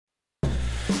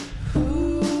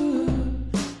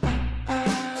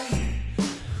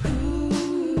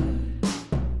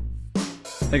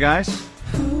Hey guys,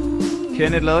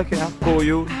 Kenneth Ladekjær,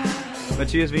 Juhl,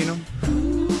 Mathias Winum,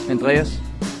 Andreas.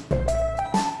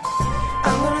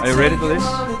 Are you ready for this?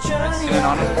 It's an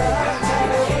honor.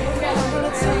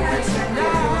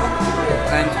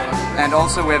 And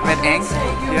also we have met Ang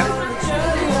here.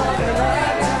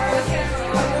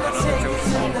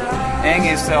 Ang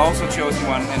is also chosen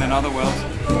one in another world.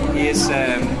 He has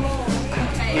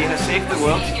saved the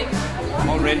world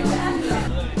already.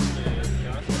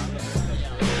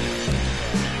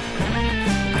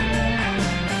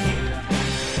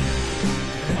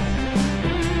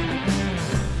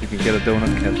 Get a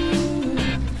donut cat. A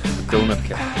donut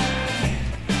cat.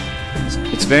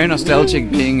 It's very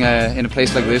nostalgic being in a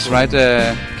place like this, right,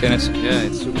 Kenneth? Yeah,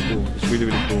 it's super cool. It's really,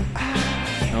 really cool.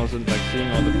 And also like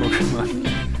seeing all the Pokemon.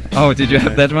 Oh, did you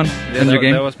have that one in your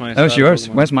game? That was my. That was yours.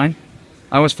 Pokemon. Where's mine?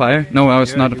 I was fire. No, I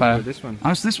was not a fire. This one. I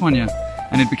was this one, yeah.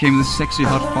 And it became this sexy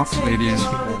hot fox lady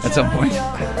at some point.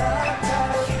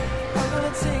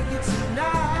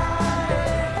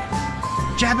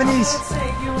 Japanese.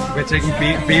 We're taking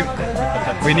B.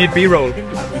 We need B-roll. Check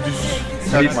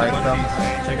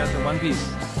out the One Piece.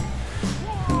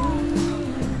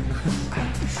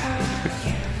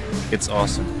 It's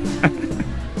awesome.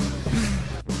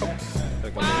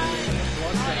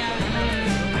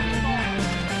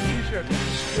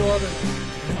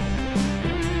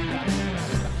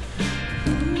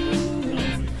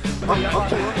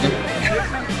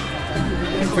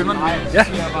 Yeah.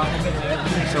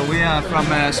 So we are from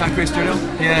SunCreature studio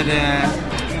here at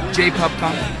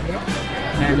Jpopcon,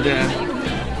 and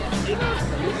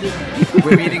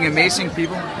we're meeting amazing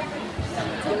people.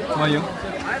 How are you?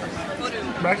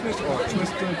 Magnus or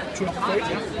Twisted Fate?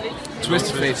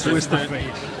 Twisted Fate. Twisted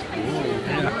Fate.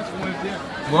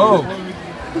 Whoa!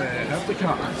 Have the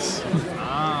cards.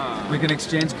 We can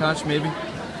exchange cards, maybe.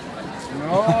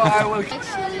 No, I will. That's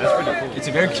pretty cool. It's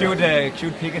a very cute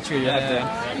Pikachu you have there.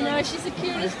 No, she's the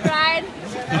cutest bride.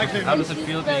 How does it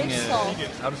feel Very being? soft.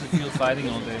 How does it feel fighting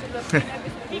all day?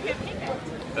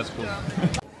 That's cool.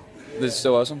 This is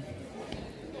so awesome.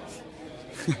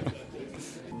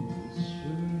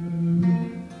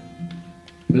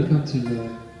 Velkommen til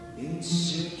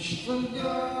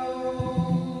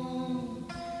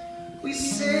We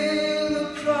sail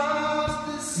across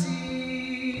the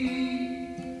sea,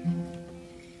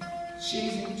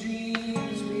 chasing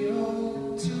dreams we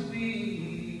hope to be.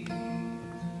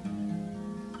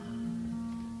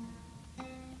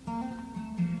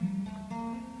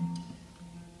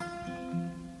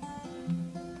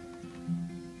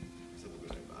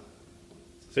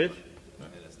 Fedt.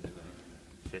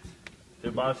 Fedt. Det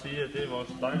er bare at sige, at det er vores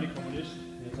dejlige kommunist,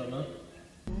 vi har taget med.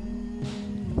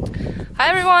 Hi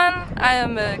everyone, I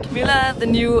am Camilla, the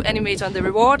new animator on the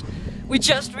Reward. We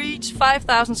just reached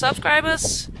 5,000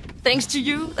 subscribers, thanks to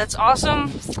you, that's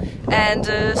awesome. And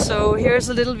so here's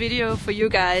a little video for you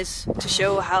guys to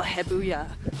show how happy we are.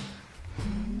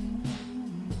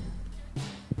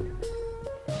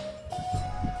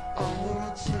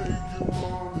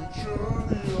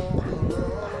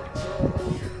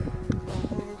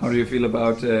 How do you feel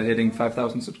about hitting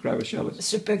 5,000 subscribers, Charlotte?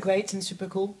 Super great and super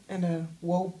cool and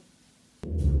whoa.